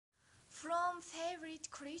favorite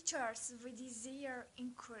creatures with desire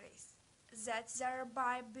increase, that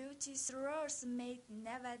thereby beauty's rose may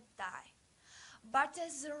never die. But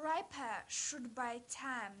as the riper should by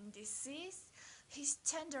time decease, his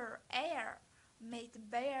tender air may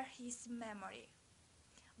bear his memory.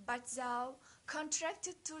 But thou,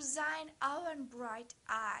 contracted to thine own bright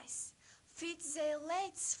eyes, feed thy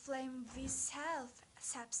lights flame with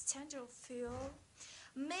self-substantial fuel,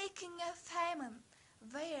 making a famine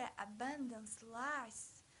where abundance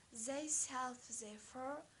lies, thyself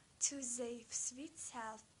therefore to thy sweet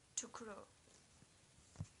self to crew.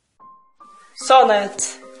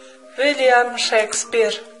 Sonnet, William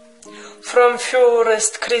Shakespeare. From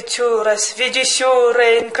purest creatures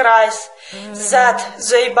vidisure in Christ, that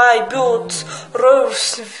they by beauty's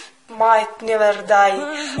rose might never die,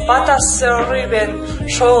 but as a ribbon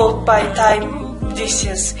showed by time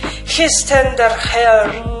disease, his tender hair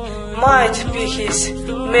might be his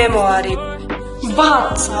memory.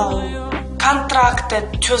 But thou,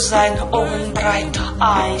 contracted to thine own bright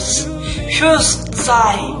eyes, fused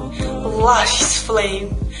thy luscious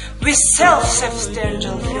flame with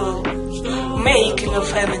self-substantial fuel, making a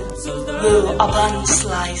famine where abundance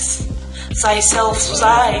lies. Thyself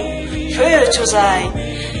thy, fair to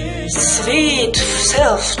thy sweet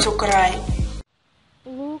self to cry.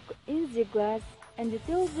 Look in the glass and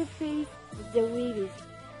tell the face the weaves,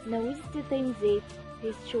 now is the time that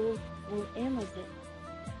his shows will amazon.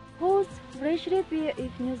 Whose fresh repair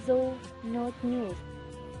if new though not news,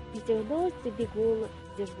 Peter lost the big wall,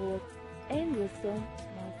 the word, and the song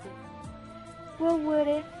melted. For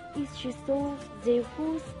where is she saw their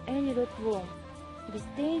house and wrote wrong,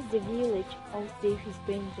 disdains the village of their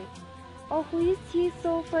husbandry. Of who is he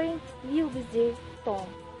so fain will be their stone,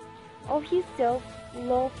 of his self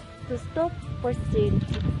love to stop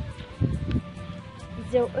posterity.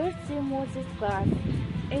 Thou art the Moses glass,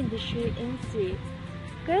 and the sure and sweet,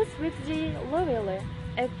 cast with the lovely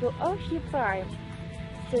apple of his prime,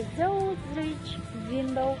 so thou rich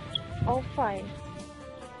window of fire.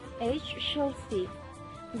 Age shall see,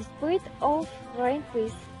 despite of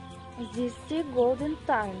rankness, these sea golden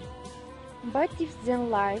times. But if then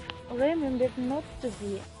life remembered not to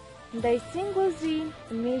be, thy single dream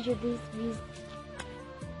measure this with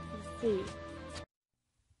the sea.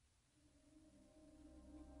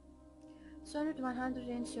 Sonnet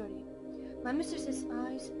 130. My mistress's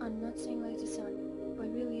eyes are nothing like the sun, by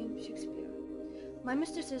William Shakespeare. My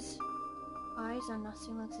mistress's eyes are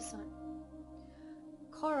nothing like the sun.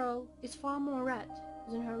 Coral is far more red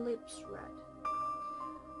than her lips red.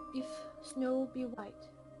 If snow be white,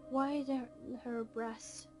 why her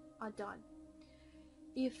breasts are done?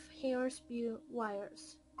 If hairs be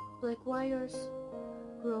wires, black wires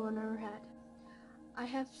grow on her head. I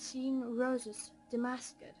have seen roses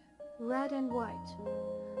damasked, red and white,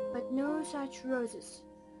 but no such roses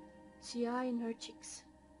see I in her cheeks.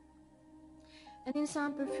 And in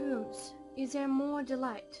some perfumes is there more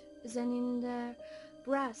delight than in the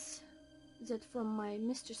breath that from my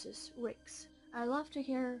mistress's reeks. I love to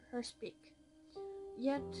hear her speak.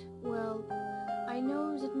 Yet, well, I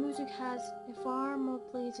know that music has a far more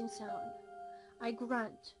pleasing sound. I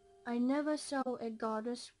grant, I never saw a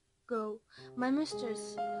goddess go. My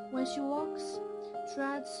mistress, when she walks,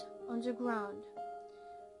 treads on the ground.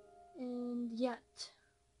 And yet,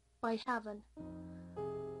 by heaven,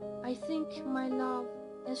 I think my love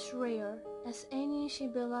as rare as any she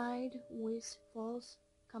belied with false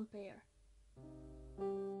compare.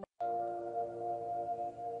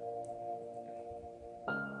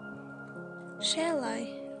 Shall I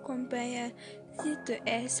compare thee to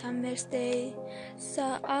a summer's day,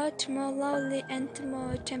 so art more lovely and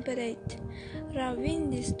more temperate, raw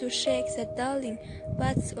winds to shake the darling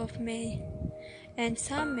buds of May, and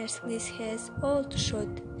summer's bliss has all too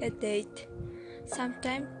short a date,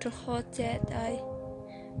 sometime too hot that eye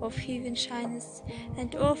of heaven shines,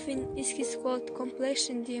 and often is his cold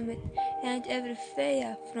complexion dimmed, and every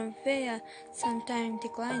fair from fair sometime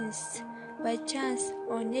declines, by chance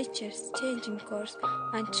or nature's changing course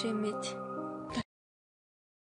untrimmed.